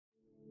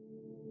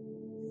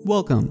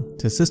Welcome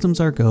to Systems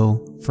Are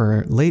Go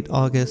for late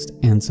August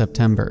and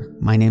September.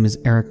 My name is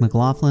Eric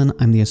McLaughlin.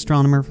 I'm the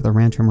astronomer for the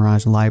Rancho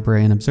Mirage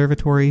Library and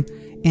Observatory,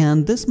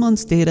 and this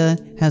month's data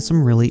has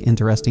some really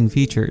interesting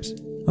features.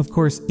 Of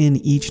course, in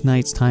each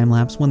night's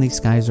time-lapse, when the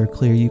skies are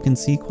clear, you can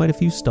see quite a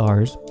few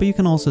stars, but you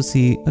can also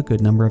see a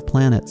good number of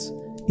planets.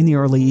 In the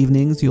early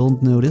evenings,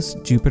 you'll notice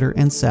Jupiter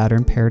and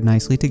Saturn paired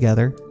nicely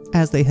together.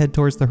 As they head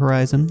towards the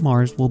horizon,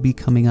 Mars will be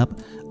coming up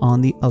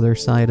on the other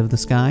side of the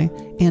sky,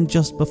 and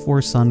just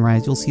before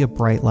sunrise you'll see a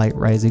bright light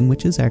rising,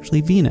 which is actually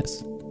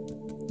Venus.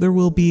 There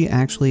will be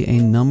actually a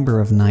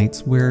number of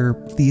nights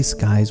where these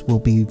skies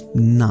will be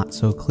not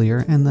so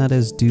clear, and that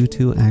is due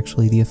to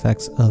actually the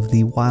effects of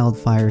the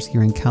wildfires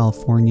here in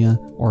California,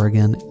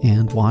 Oregon,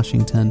 and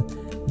Washington.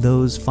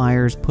 Those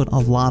fires put a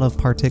lot of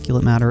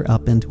particulate matter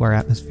up into our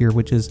atmosphere,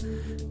 which is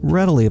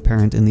readily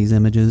apparent in these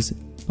images.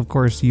 Of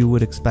course, you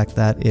would expect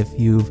that if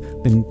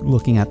you've been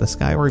looking at the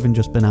sky or even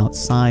just been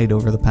outside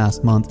over the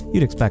past month,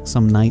 you'd expect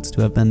some nights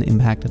to have been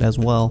impacted as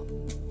well.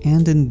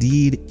 And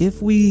indeed,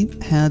 if we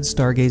had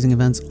stargazing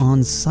events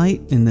on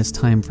site in this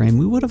time frame,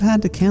 we would have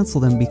had to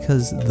cancel them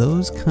because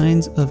those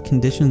kinds of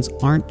conditions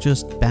aren't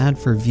just bad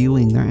for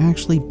viewing, they're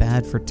actually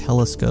bad for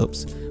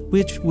telescopes,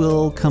 which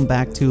we'll come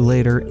back to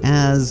later,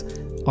 as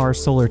our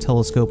solar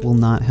telescope will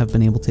not have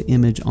been able to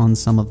image on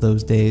some of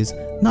those days,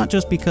 not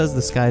just because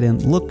the sky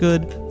didn't look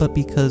good, but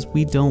because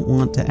we don't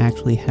want to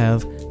actually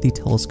have the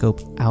telescope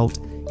out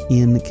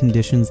in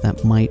conditions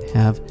that might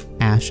have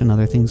ash and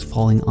other things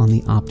falling on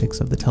the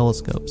optics of the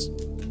telescopes.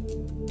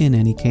 In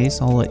any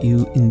case, I'll let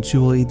you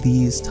enjoy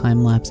these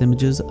time-lapse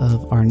images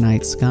of our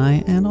night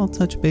sky, and I'll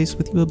touch base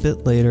with you a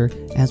bit later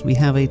as we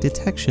have a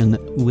detection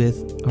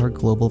with our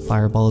Global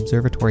Fireball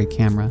Observatory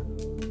camera.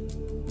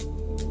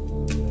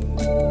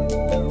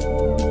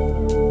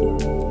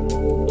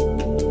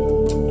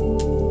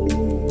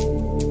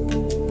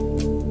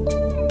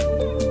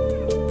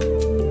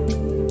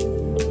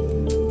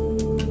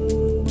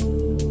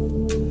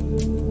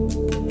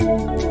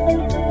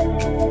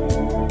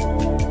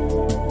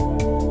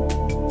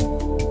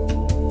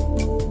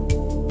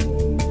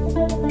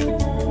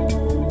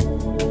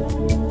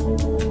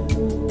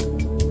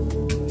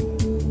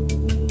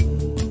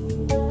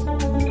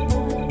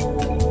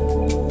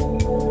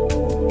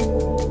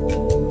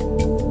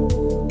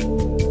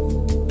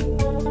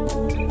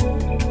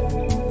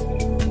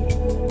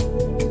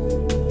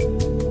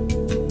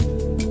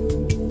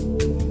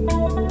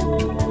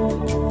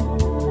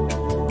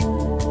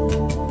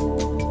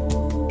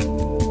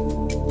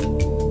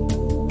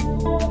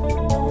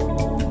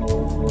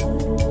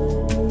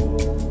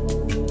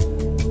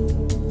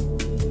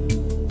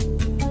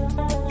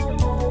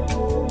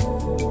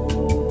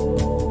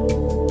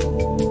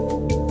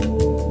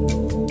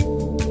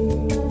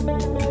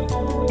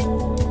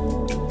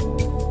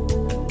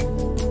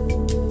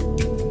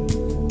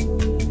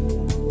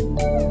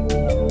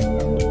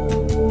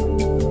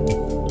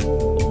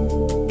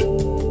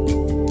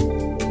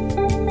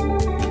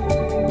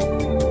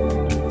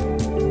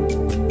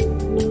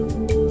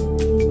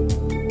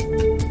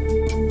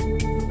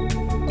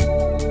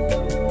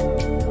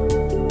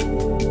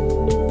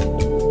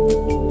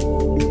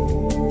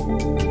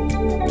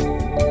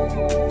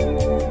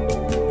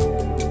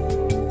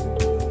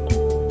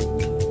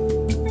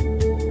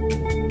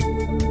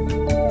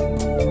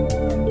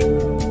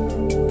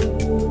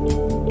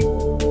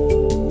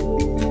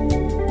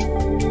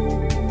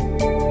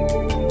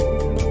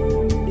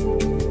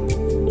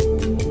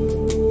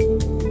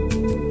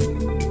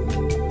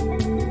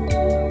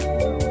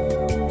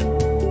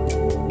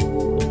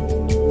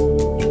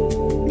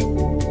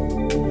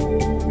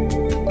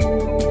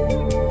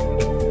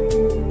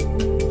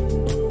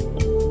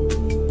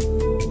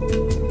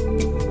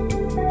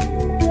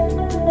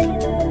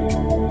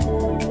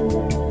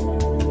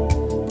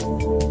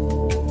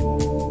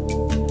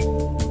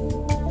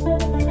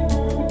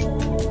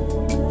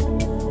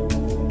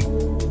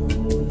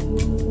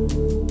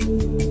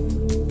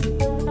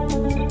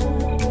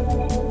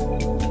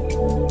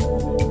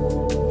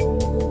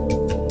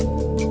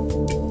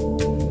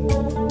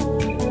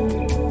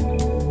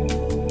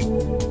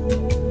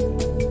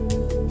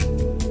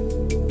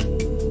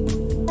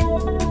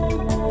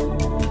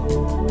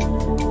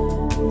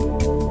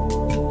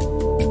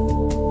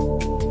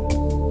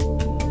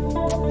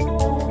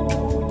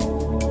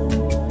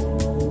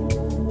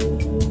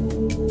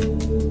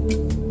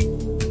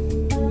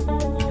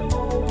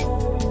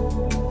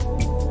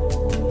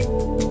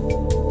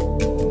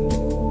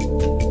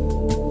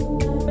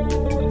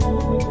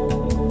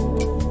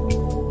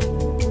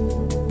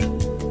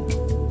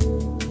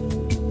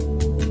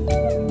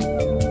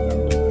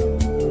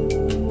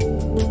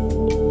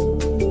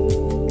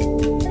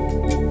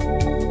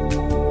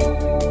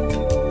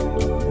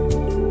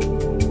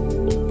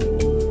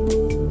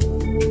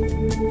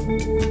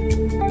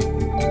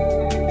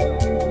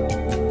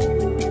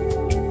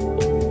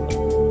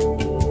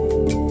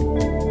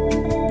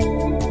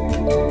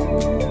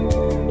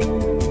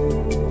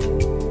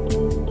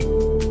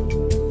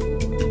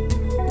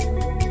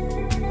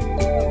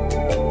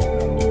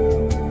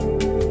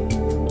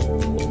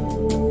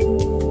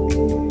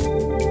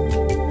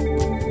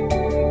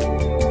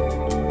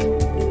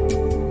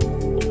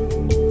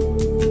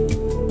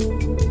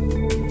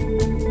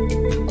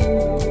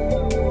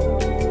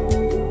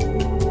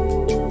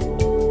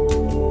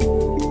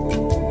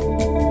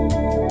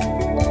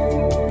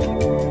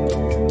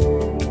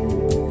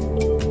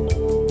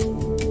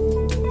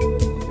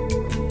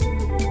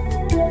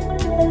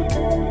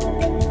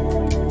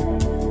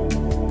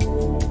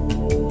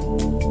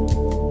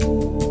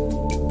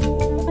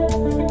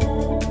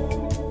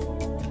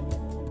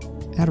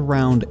 at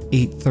around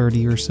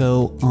 8:30 or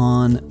so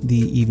on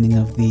the evening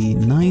of the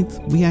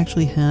 9th, we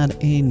actually had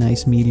a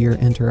nice meteor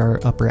enter our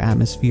upper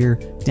atmosphere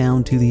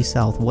down to the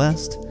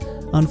southwest.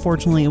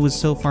 Unfortunately, it was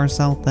so far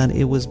south that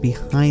it was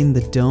behind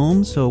the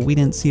dome, so we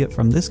didn't see it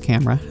from this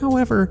camera.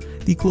 However,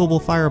 the Global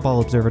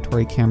Fireball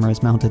Observatory camera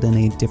is mounted in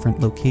a different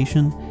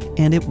location,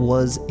 and it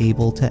was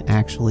able to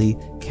actually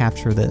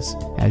capture this,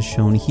 as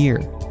shown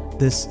here.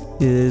 This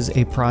is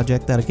a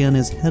project that again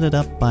is headed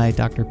up by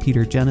Dr.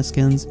 Peter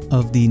Jenniskens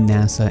of the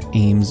NASA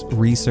Ames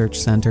Research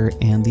Center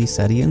and the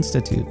SETI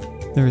Institute.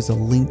 There is a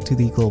link to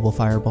the Global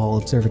Fireball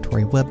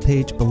Observatory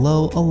webpage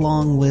below,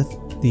 along with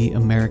the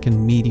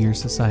American Meteor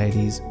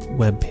Society's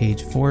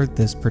webpage for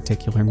this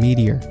particular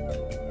meteor.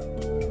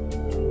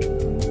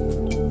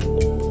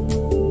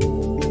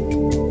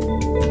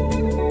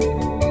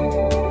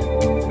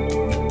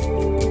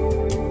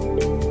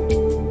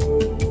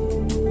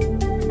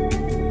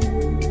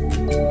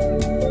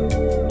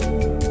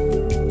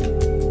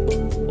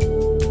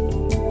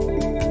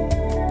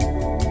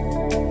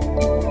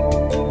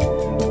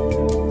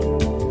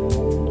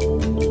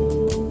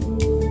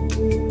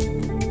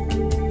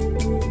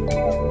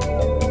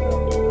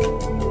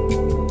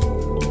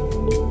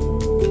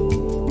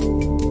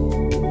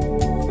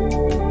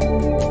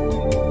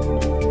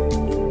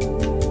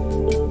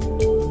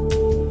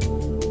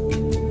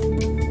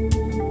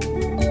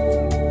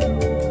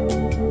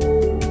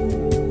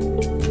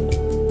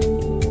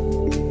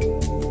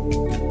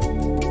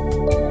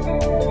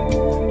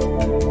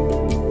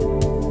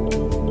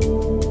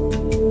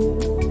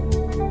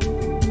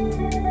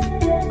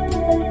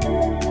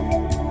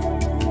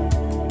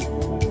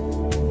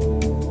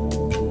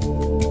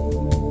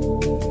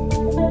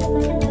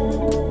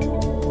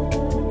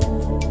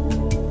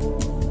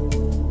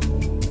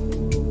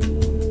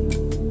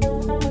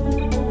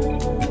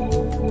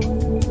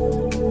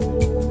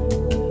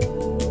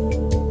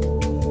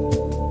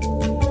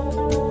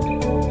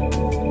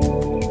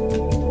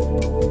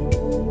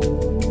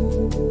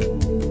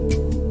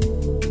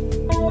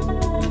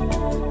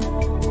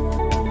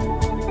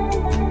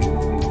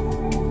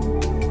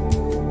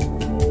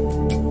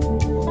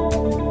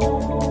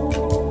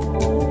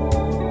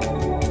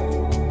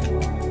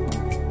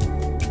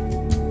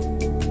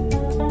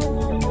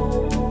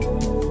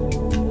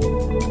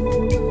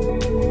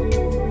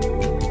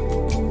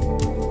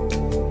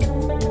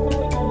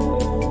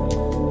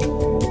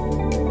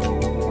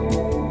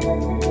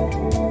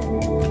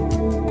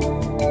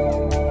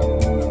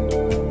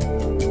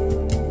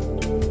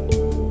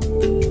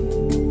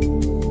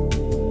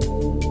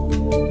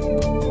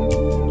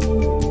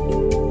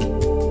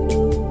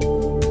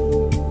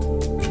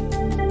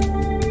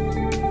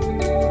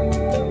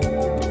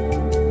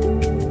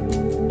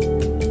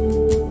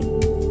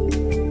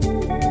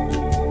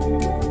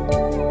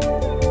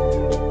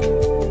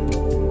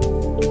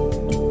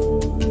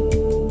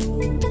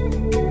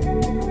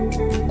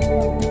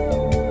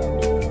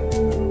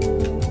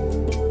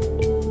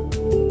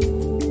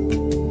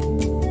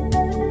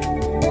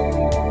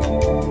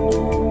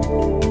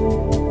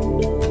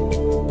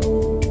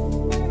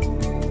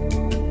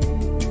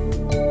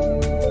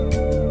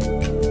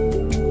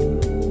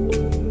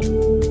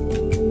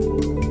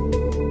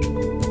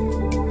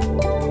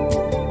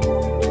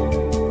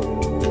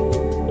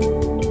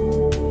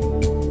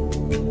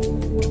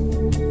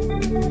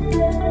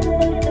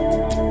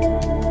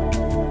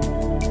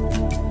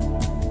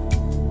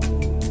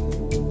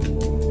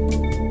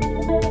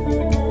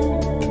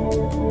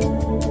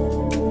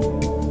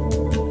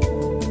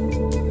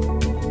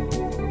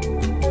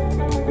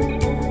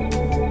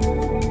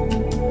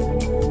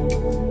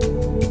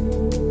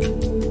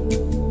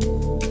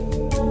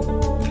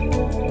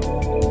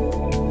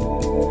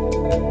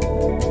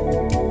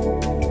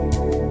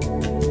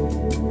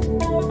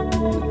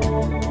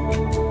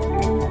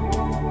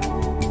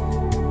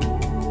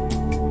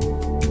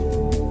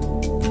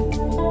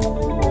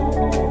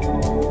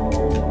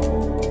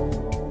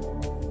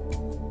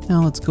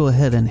 Now let's go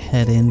ahead and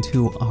head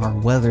into our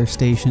weather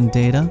station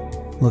data.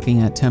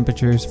 Looking at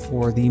temperatures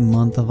for the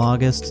month of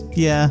August,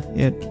 yeah,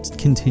 it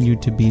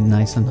continued to be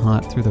nice and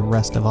hot through the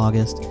rest of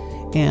August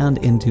and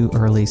into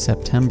early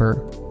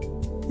September.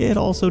 It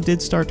also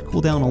did start to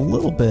cool down a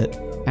little bit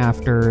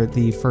after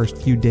the first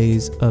few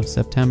days of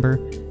September.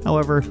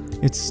 However,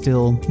 it's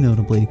still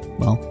notably,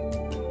 well,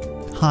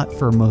 hot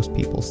for most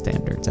people's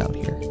standards out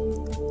here.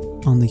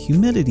 On the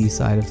humidity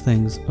side of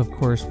things, of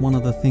course, one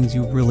of the things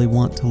you really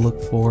want to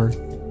look for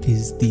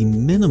is the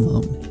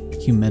minimum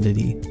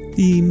humidity.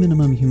 The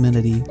minimum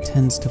humidity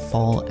tends to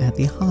fall at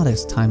the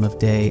hottest time of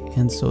day,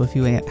 and so if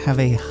you have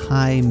a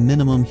high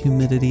minimum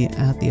humidity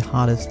at the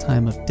hottest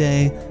time of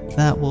day,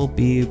 that will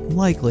be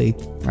likely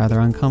rather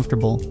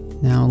uncomfortable.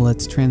 Now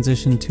let's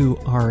transition to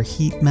our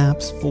heat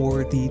maps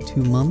for the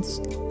 2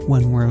 months.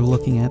 When we're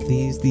looking at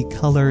these, the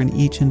color in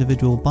each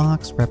individual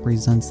box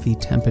represents the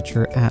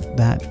temperature at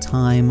that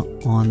time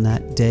on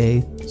that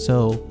day.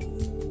 So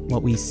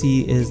what we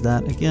see is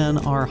that, again,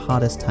 our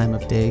hottest time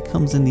of day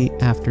comes in the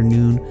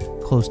afternoon,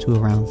 close to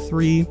around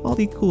 3, while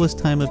the coolest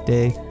time of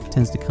day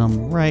tends to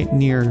come right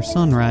near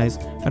sunrise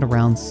at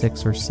around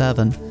 6 or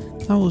 7.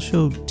 I will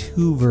show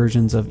two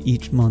versions of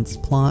each month's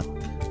plot.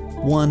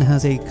 One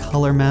has a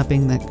color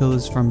mapping that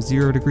goes from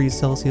 0 degrees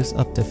Celsius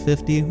up to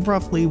 50,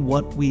 roughly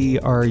what we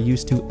are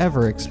used to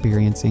ever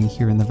experiencing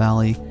here in the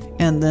valley.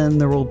 And then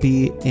there will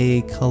be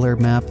a color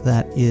map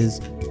that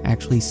is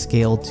actually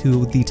scaled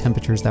to the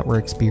temperatures that were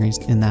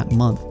experienced in that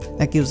month.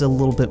 That gives a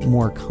little bit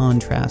more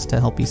contrast to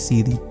help you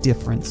see the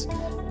difference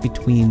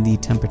between the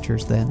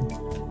temperatures then.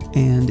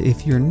 And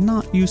if you're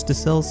not used to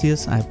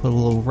Celsius, I put a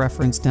little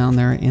reference down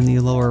there in the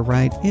lower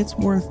right. It's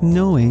worth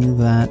knowing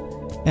that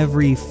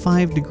every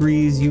 5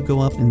 degrees you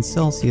go up in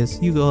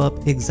Celsius, you go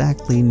up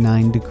exactly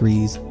 9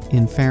 degrees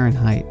in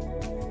Fahrenheit.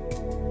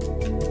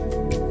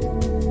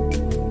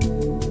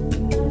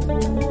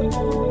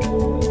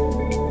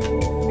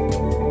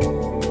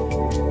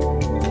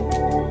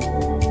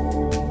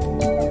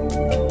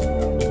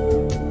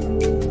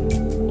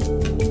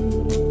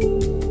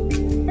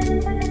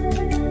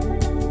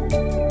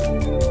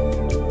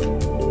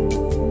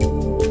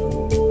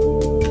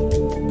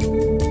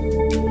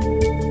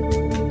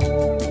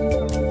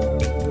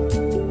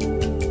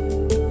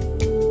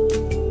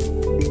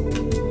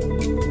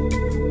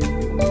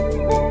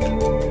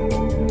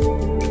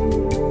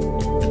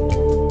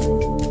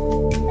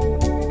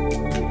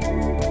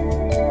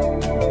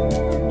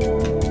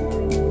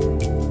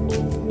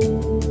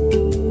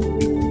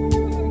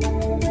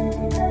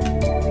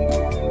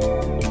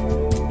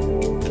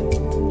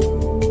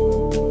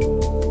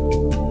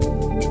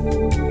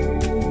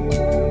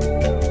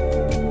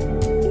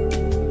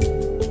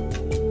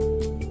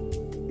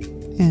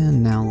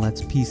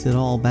 Piece it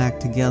all back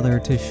together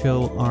to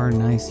show our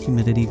nice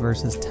humidity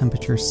versus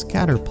temperature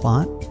scatter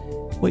plot.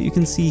 What you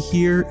can see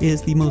here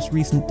is the most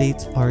recent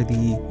dates are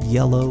the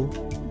yellow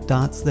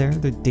dots there,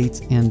 the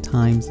dates and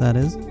times that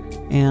is,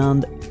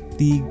 and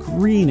the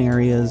green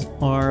areas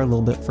are a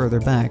little bit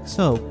further back.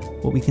 So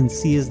what we can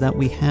see is that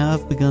we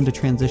have begun to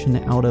transition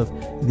out of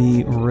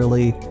the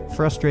really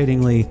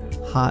frustratingly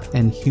hot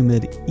and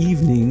humid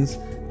evenings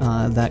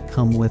that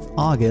come with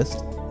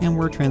August, and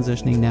we're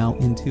transitioning now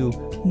into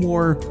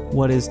more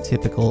what is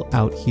typical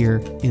out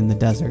here in the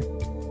desert.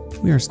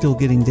 We are still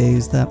getting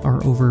days that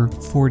are over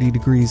 40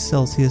 degrees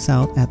Celsius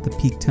out at the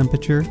peak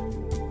temperature,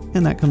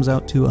 and that comes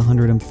out to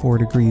 104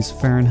 degrees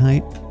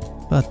Fahrenheit,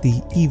 but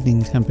the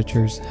evening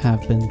temperatures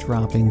have been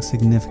dropping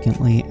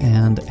significantly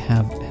and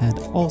have had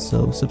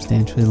also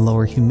substantially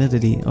lower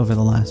humidity over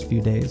the last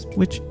few days,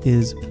 which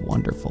is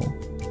wonderful.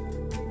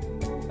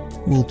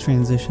 We'll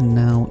transition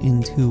now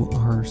into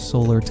our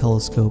solar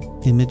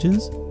telescope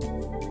images.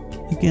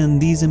 Again,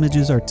 these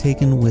images are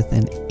taken with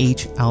an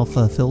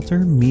H-alpha filter,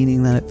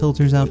 meaning that it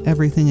filters out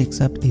everything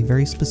except a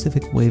very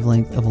specific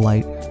wavelength of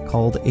light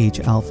called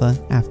H-alpha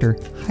after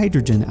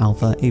hydrogen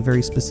alpha, a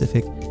very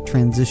specific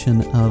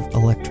transition of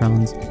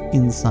electrons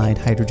inside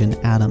hydrogen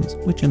atoms,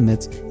 which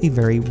emits a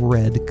very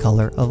red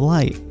color of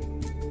light.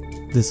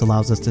 This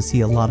allows us to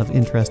see a lot of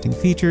interesting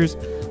features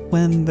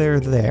when they're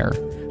there.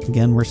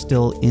 Again, we're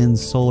still in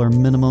solar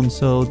minimum,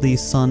 so the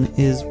sun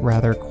is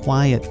rather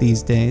quiet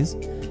these days.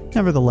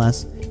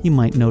 Nevertheless, you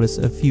might notice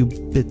a few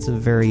bits of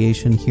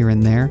variation here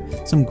and there,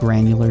 some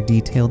granular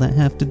detail that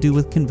have to do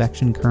with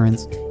convection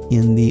currents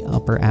in the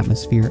upper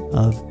atmosphere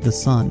of the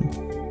sun.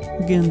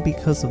 Again,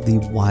 because of the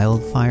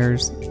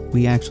wildfires,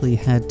 we actually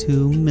had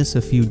to miss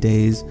a few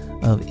days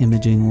of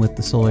imaging with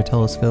the solar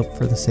telescope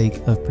for the sake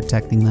of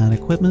protecting that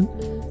equipment.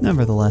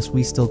 Nevertheless,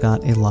 we still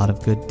got a lot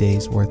of good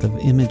days worth of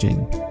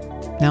imaging.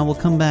 Now we'll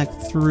come back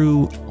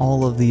through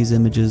all of these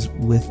images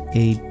with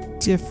a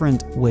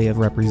different way of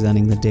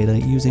representing the data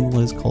using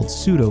what is called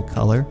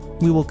pseudo-color.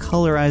 We will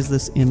colorize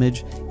this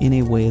image in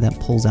a way that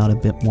pulls out a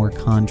bit more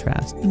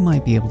contrast. You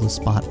might be able to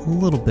spot a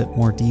little bit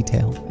more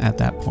detail at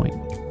that point.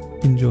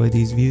 Enjoy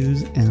these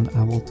views, and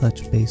I will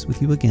touch base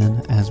with you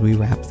again as we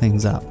wrap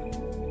things up.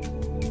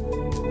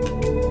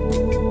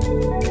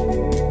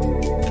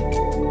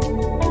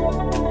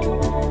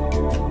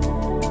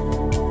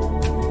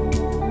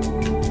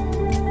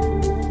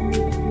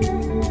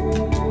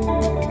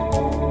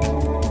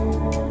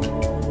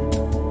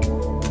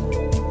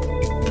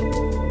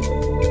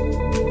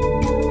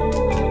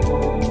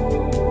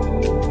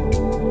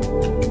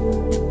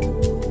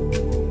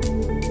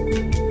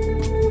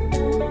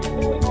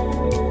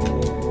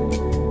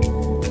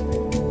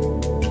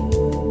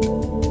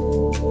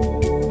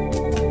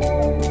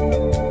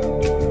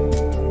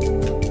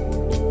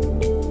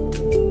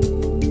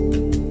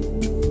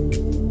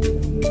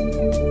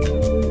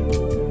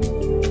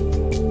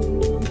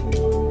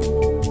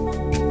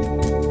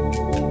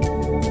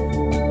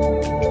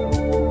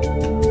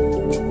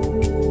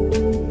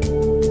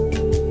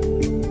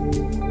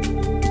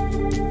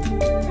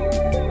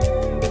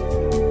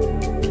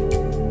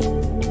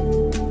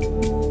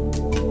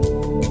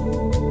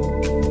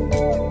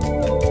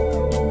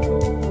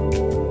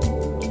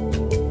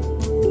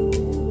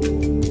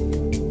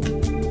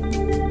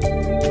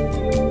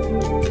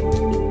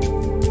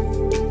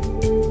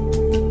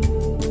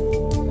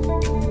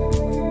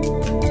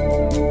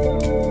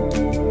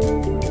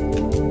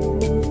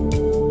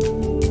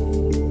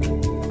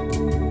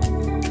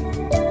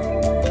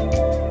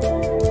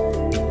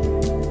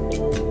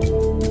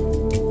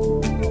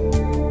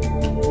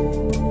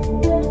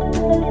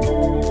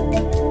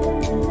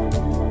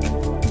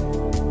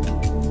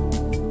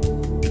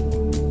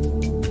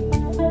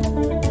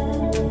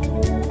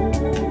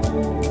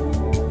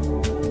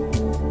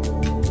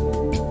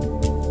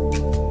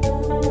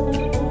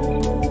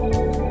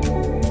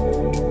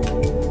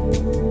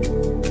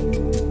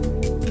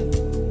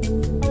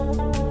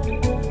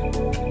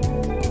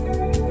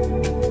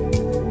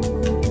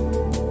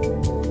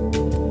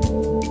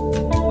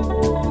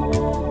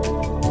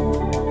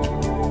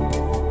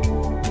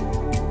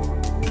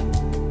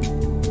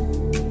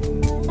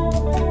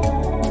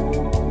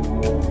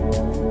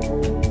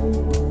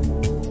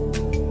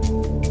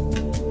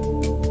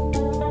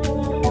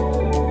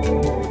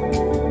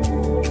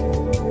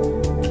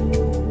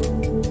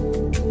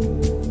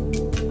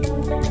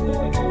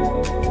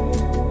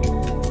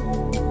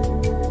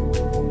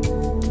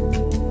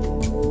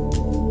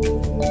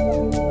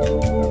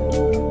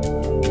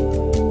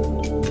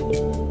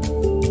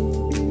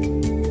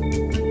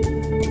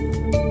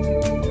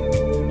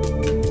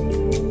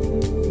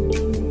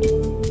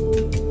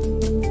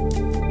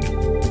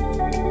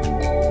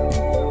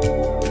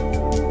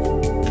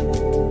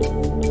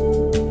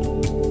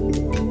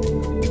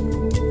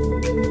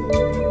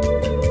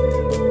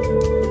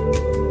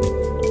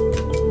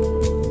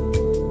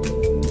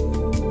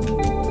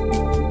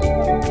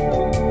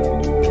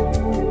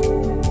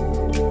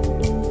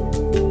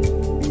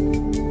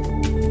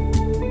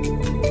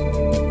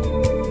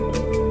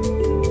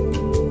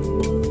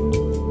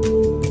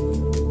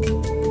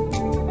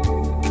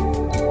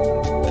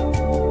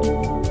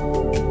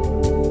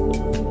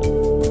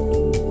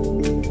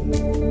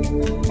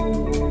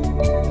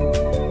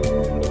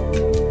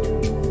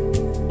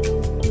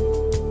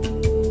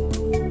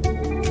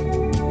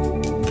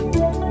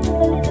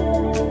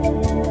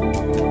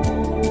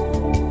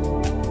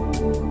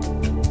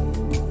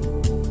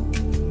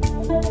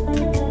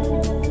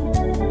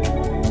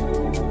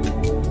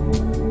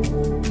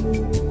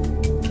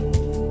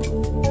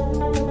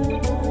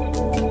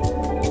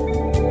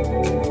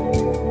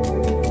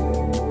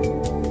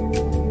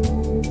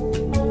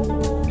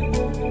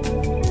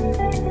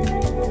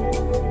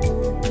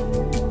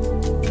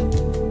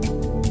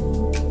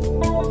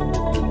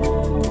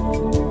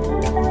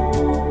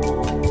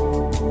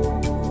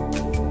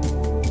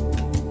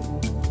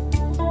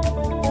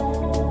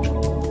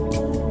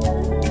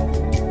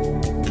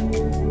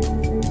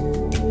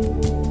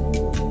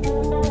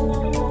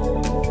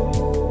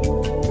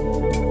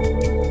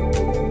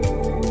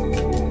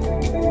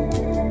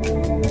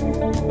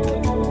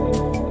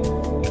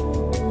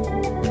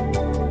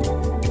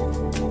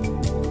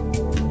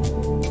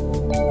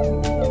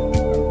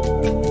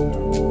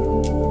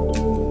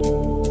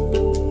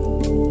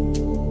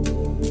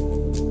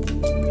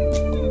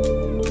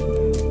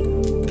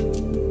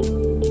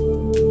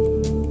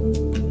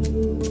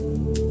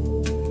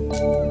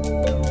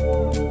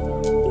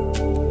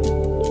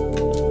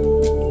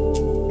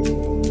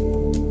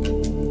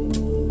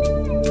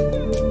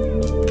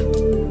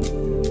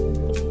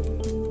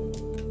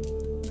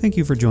 Thank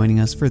you for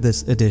joining us for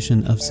this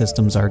edition of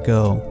Systems Are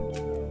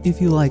Go. If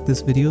you like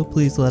this video,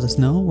 please let us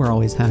know. We're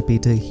always happy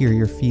to hear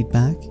your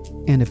feedback.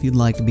 And if you'd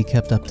like to be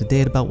kept up to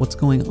date about what's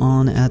going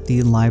on at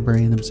the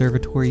library and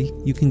observatory,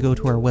 you can go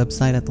to our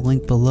website at the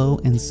link below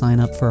and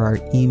sign up for our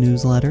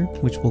e-newsletter,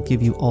 which will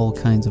give you all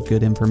kinds of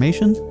good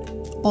information.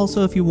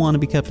 Also, if you want to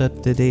be kept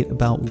up to date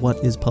about what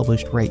is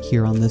published right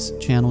here on this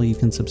channel, you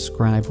can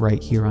subscribe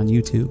right here on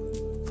YouTube.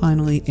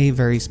 Finally, a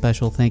very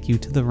special thank you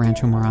to the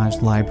Rancho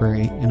Mirage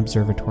Library and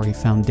Observatory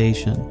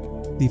Foundation.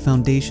 The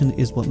foundation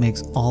is what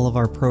makes all of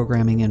our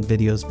programming and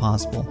videos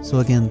possible, so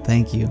again,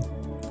 thank you.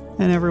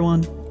 And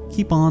everyone,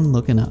 keep on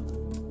looking up.